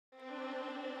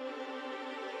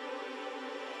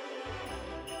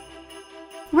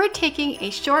We're taking a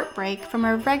short break from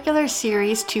our regular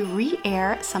series to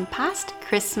re-air some past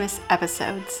Christmas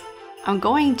episodes. I'm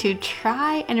going to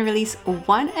try and release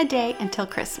one a day until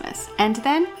Christmas, and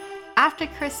then, after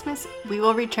Christmas, we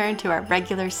will return to our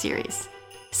regular series.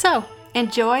 So,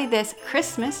 enjoy this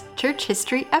Christmas church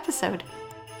history episode.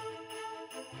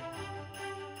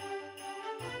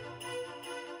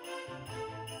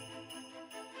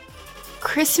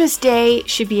 Christmas Day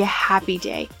should be a happy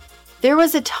day. There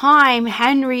was a time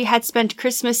Henry had spent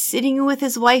Christmas sitting with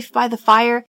his wife by the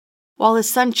fire while his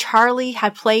son Charlie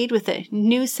had played with a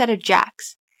new set of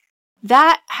jacks.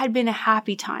 That had been a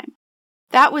happy time.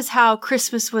 That was how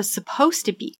Christmas was supposed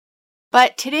to be.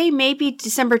 But today may be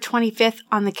December 25th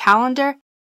on the calendar,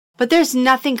 but there's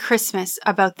nothing Christmas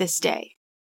about this day.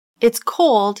 It's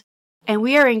cold, and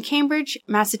we are in Cambridge,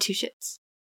 Massachusetts.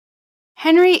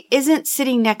 Henry isn't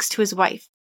sitting next to his wife.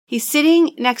 He's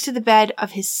sitting next to the bed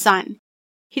of his son.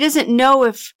 He doesn't know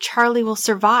if Charlie will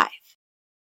survive.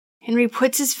 Henry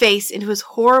puts his face into his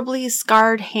horribly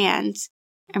scarred hands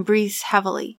and breathes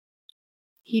heavily.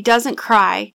 He doesn't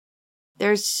cry.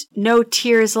 There's no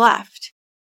tears left.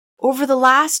 Over the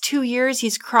last 2 years,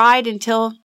 he's cried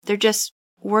until there just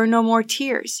were no more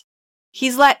tears.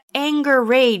 He's let anger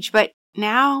rage, but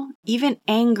now even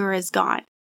anger is gone.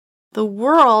 The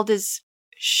world is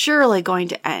surely going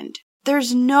to end.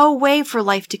 There's no way for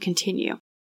life to continue.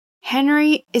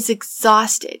 Henry is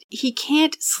exhausted. He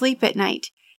can't sleep at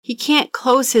night. He can't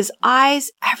close his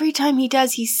eyes. Every time he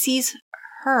does, he sees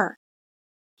her.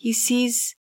 He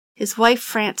sees his wife,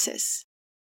 Frances.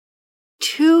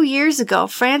 2 years ago,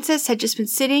 Frances had just been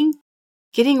sitting,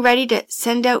 getting ready to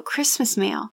send out Christmas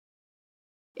mail.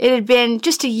 It had been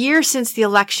just a year since the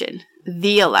election.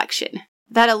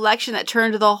 That election that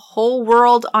turned the whole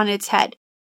world on its head.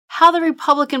 How the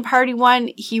Republican Party won,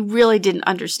 he really didn't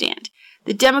understand.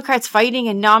 The Democrats fighting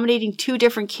and nominating 2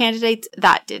 different candidates,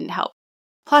 that didn't help.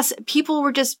 Plus, people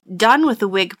were just done with the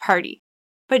Whig Party.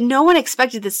 But no one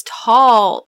expected this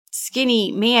tall,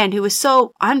 skinny man who was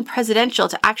so unpresidential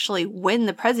to actually win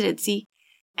the presidency,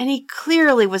 and he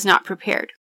clearly was not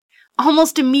prepared.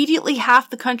 Almost immediately, half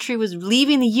the country was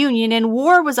leaving the Union and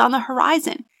war was on the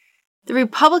horizon. The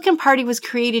Republican Party was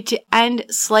created to end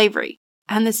slavery,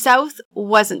 and the South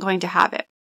wasn't going to have it.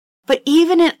 But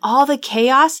even in all the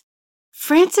chaos,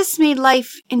 Frances made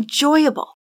life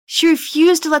enjoyable. She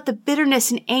refused to let the bitterness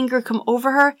and anger come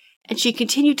over her, and she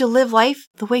continued to live life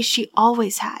the way she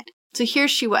always had. So here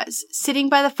she was, sitting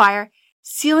by the fire,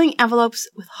 sealing envelopes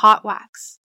with hot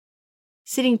wax.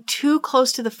 Sitting too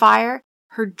close to the fire,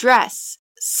 her dress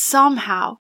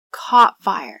somehow caught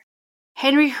fire.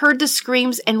 Henry heard the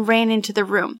screams and ran into the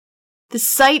room. The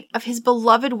sight of his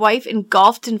beloved wife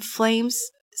engulfed in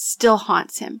flames still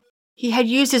haunts him. He had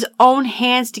used his own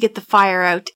hands to get the fire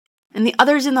out, and the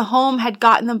others in the home had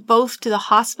gotten them both to the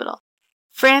hospital.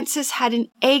 Frances had an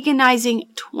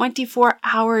agonizing 24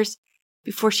 hours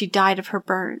before she died of her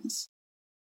burns.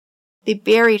 They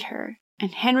buried her,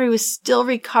 and Henry was still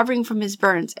recovering from his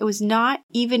burns and was not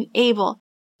even able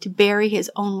to bury his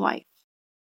own wife.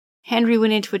 Henry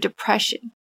went into a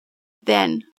depression.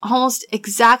 Then, almost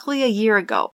exactly a year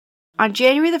ago, on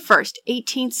January the 1st,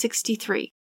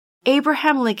 1863,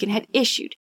 Abraham Lincoln had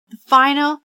issued the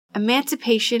final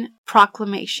Emancipation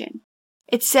Proclamation.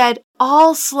 It said,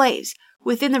 "All slaves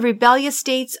within the rebellious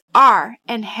states are,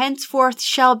 and henceforth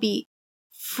shall be,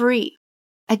 free."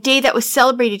 A day that was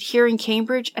celebrated here in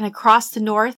Cambridge and across the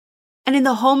North, and in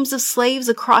the homes of slaves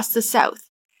across the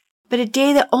South, but a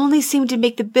day that only seemed to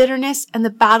make the bitterness and the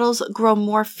battles grow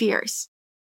more fierce.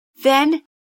 Then,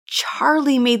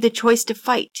 Charlie made the choice to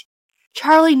fight.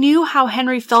 Charlie knew how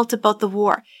Henry felt about the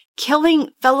war. Killing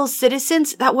fellow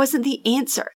citizens, that wasn't the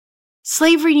answer.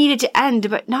 Slavery needed to end,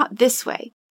 but not this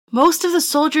way. Most of the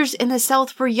soldiers in the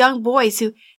South were young boys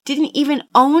who didn't even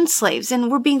own slaves and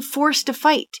were being forced to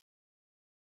fight.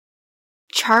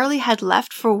 Charlie had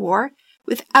left for war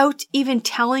without even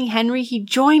telling Henry he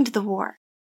joined the war.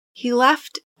 He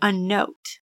left a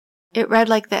note. It read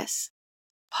like this: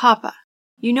 "Papa,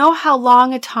 you know how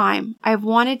long a time I have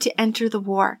wanted to enter the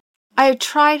war. I have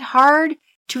tried hard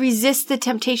to resist the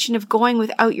temptation of going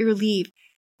without your leave,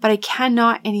 but I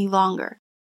cannot any longer.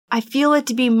 I feel it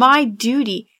to be my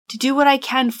duty to do what I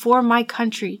can for my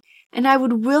country, and I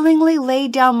would willingly lay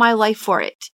down my life for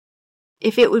it,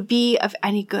 if it would be of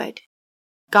any good.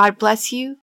 God bless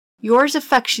you. Yours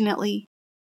affectionately,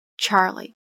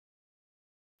 Charlie."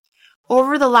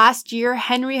 Over the last year,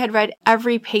 Henry had read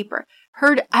every paper,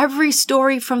 heard every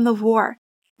story from the war.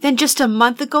 Then just a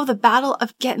month ago, the Battle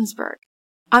of Gettysburg.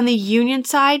 On the Union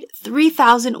side,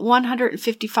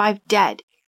 3,155 dead,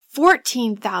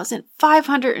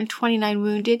 14,529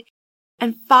 wounded,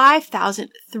 and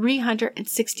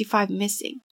 5,365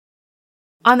 missing.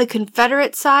 On the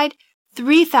Confederate side,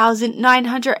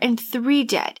 3,903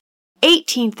 dead,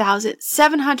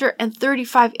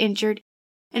 18,735 injured,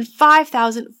 and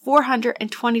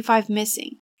 5,425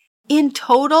 missing. In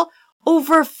total,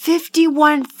 over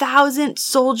 51,000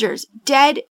 soldiers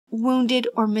dead, wounded,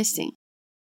 or missing.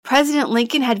 President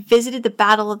Lincoln had visited the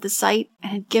Battle of the site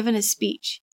and had given a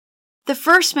speech. The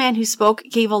first man who spoke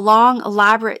gave a long,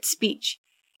 elaborate speech,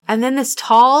 and then this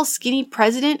tall, skinny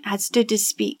president had stood to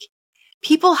speak.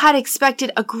 People had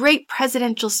expected a great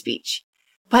presidential speech,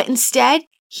 but instead,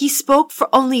 he spoke for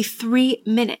only 3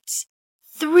 minutes.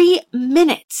 3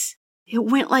 minutes! It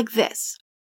went like this.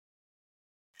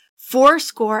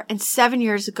 fourscore and 7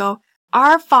 years ago,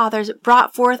 our fathers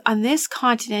brought forth on this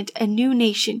continent a new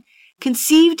nation,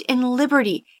 conceived in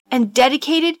liberty and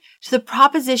dedicated to the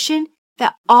proposition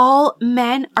that all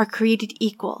men are created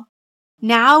equal.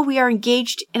 Now we are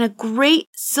engaged in a great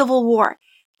civil war,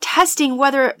 testing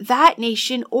whether that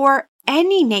nation or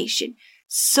any nation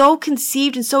so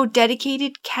conceived and so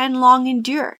dedicated can long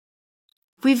endure.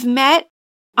 We've met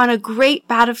on a great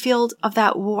battlefield of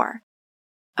that war,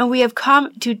 and we have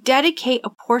come to dedicate a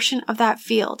portion of that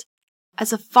field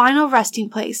as a final resting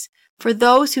place for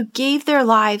those who gave their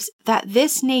lives that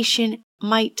this nation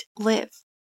might live.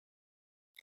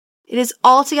 It is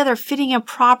altogether fitting and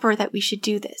proper that we should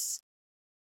do this.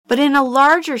 But in a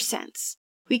larger sense,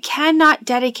 we cannot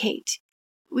dedicate,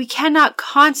 we cannot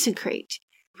consecrate,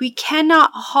 we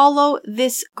cannot hollow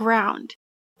this ground.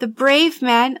 The brave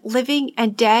men, living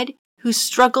and dead, who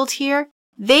struggled here,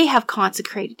 they have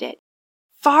consecrated it,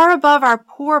 far above our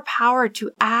poor power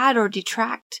to add or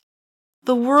detract.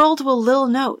 The world will little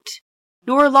note,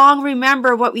 nor long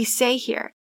remember what we say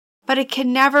here, but it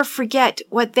can never forget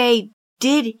what they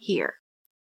did here.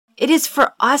 It is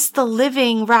for us, the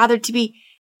living, rather to be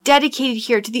dedicated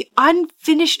here to the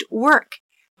unfinished work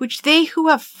which they who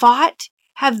have fought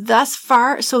have thus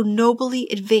far so nobly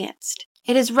advanced.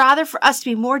 It is rather for us to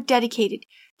be more dedicated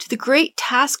to the great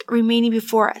task remaining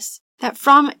before us, that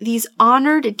from these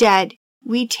honored dead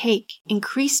we take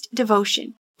increased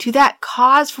devotion to that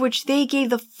cause for which they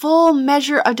gave the full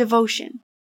measure of devotion,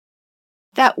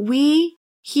 that we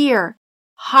here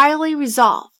highly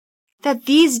resolve that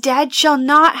these dead shall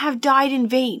not have died in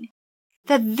vain,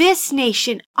 that this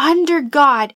nation under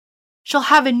God shall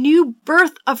have a new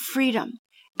birth of freedom,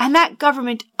 and that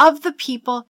government of the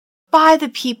people, by the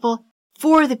people,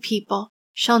 for the people,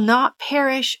 shall not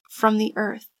perish from the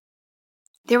earth.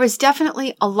 There was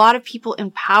definitely a lot of people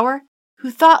in power who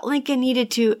thought Lincoln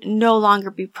needed to no longer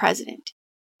be president,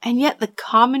 and yet the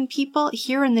common people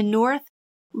here in the North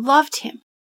loved him.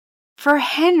 For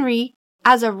Henry,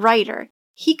 as a writer,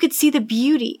 he could see the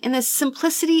beauty in the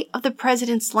simplicity of the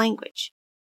president's language.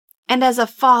 And as a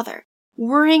father,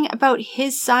 worrying about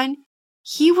his son,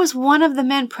 he was one of the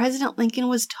men President Lincoln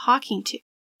was talking to.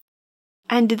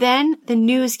 And then the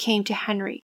news came to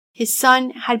Henry. His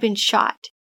son had been shot.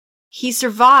 He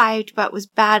survived, but was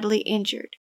badly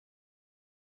injured.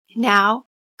 Now,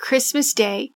 Christmas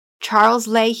Day, Charles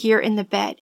lay here in the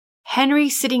bed, Henry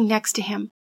sitting next to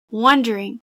him,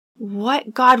 wondering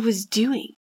what God was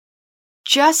doing.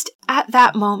 Just at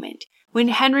that moment, when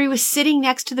Henry was sitting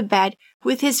next to the bed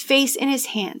with his face in his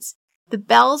hands, the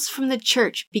bells from the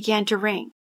church began to ring.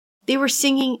 They were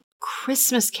singing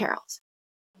Christmas carols.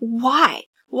 Why?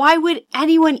 Why would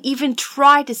anyone even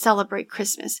try to celebrate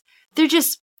Christmas? There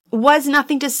just was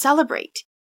nothing to celebrate.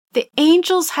 The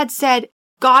angels had said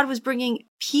God was bringing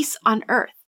peace on earth,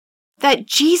 that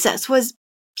Jesus was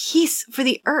peace for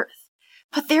the earth.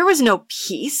 But there was no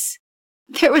peace.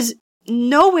 There was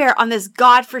nowhere on this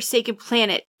God-forsaken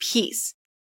planet peace.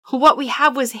 What we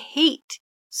have was hate.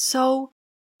 So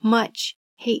much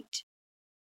hate.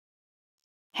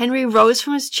 Henry rose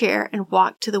from his chair and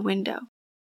walked to the window.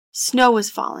 Snow was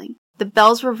falling, the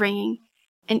bells were ringing,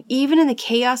 and even in the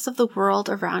chaos of the world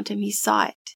around him he saw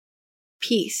it.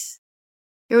 Peace.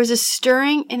 There was a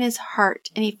stirring in his heart,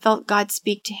 and he felt God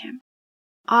speak to him.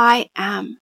 I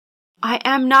am. I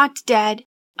am not dead.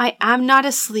 I am not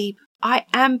asleep. I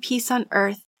am peace on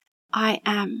earth. I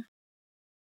am.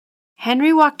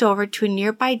 Henry walked over to a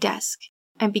nearby desk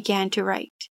and began to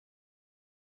write.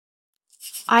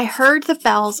 I heard the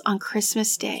bells on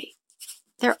Christmas Day.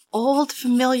 Their old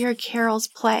familiar carols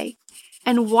play,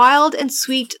 and wild and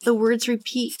sweet the words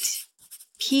repeat.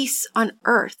 Peace on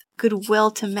earth,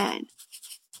 goodwill to men.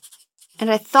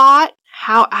 And I thought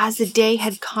how as the day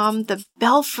had come, the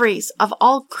belfries of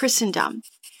all Christendom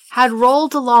had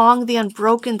rolled along the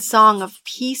unbroken song of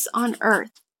peace on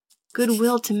earth,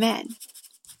 goodwill to men,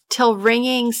 till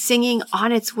ringing, singing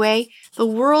on its way The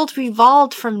world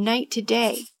revolved from night to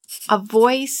day. A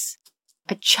voice,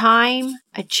 a chime,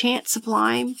 a chant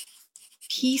sublime,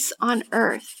 peace on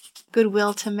earth,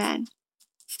 goodwill to men.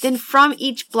 Then from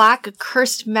each black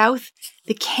accursed mouth,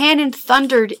 the cannon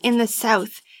thundered in the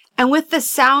south, and with the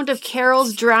sound of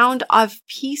carols drowned of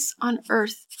peace on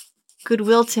earth,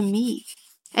 goodwill to me.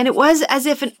 And it was as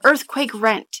if an earthquake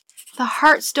rent the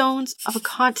heartstones of a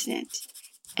continent,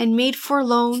 and made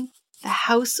forlorn the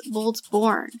households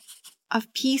born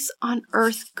of peace on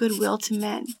earth, goodwill to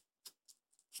men.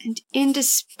 And in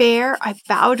despair I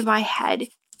bowed my head.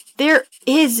 There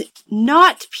is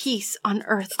not peace on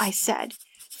earth, I said,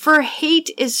 for hate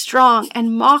is strong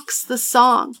and mocks the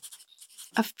song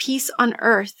of peace on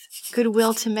earth,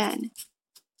 goodwill to men.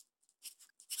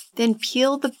 Then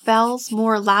pealed the bells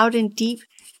more loud and deep.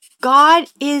 God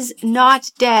is not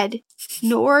dead,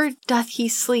 nor doth he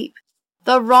sleep.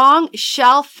 The wrong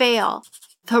shall fail,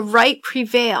 the right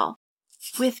prevail,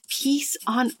 with peace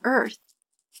on earth,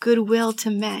 goodwill to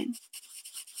men.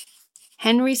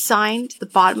 Henry signed the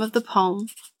bottom of the poem,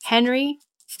 Henry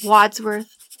Wadsworth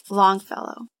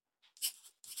Longfellow.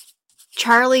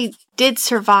 Charlie did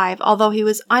survive, although he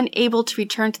was unable to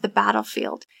return to the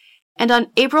battlefield. And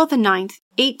on April the 9th,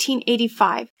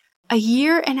 1885, a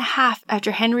year and a half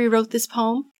after Henry wrote this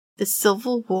poem, the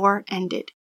Civil War ended.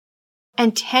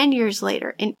 And 10 years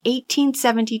later, in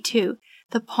 1872,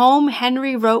 the poem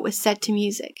Henry wrote was set to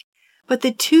music, but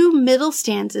the two middle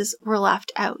stanzas were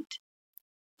left out.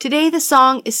 Today the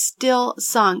song is still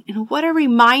sung, and what a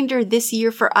reminder this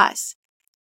year for us.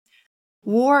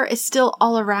 War is still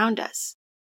all around us,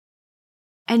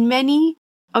 and many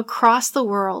across the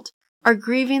world are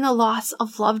grieving the loss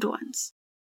of loved ones.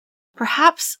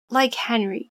 Perhaps, like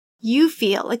Henry, you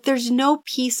feel like there's no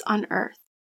peace on earth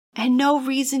and no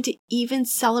reason to even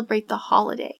celebrate the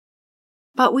holiday.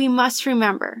 But we must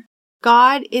remember,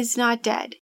 God is not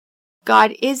dead.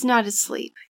 God is not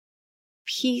asleep.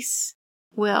 Peace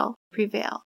will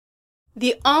prevail.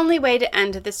 The only way to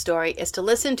end this story is to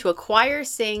listen to a choir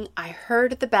sing I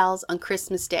Heard the Bells on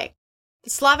Christmas Day. The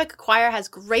Slavic choir has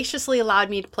graciously allowed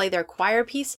me to play their choir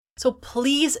piece, so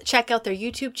please check out their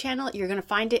YouTube channel. You're going to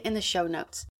find it in the show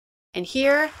notes. And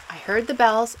here, I Heard the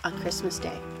Bells on Christmas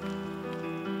Day.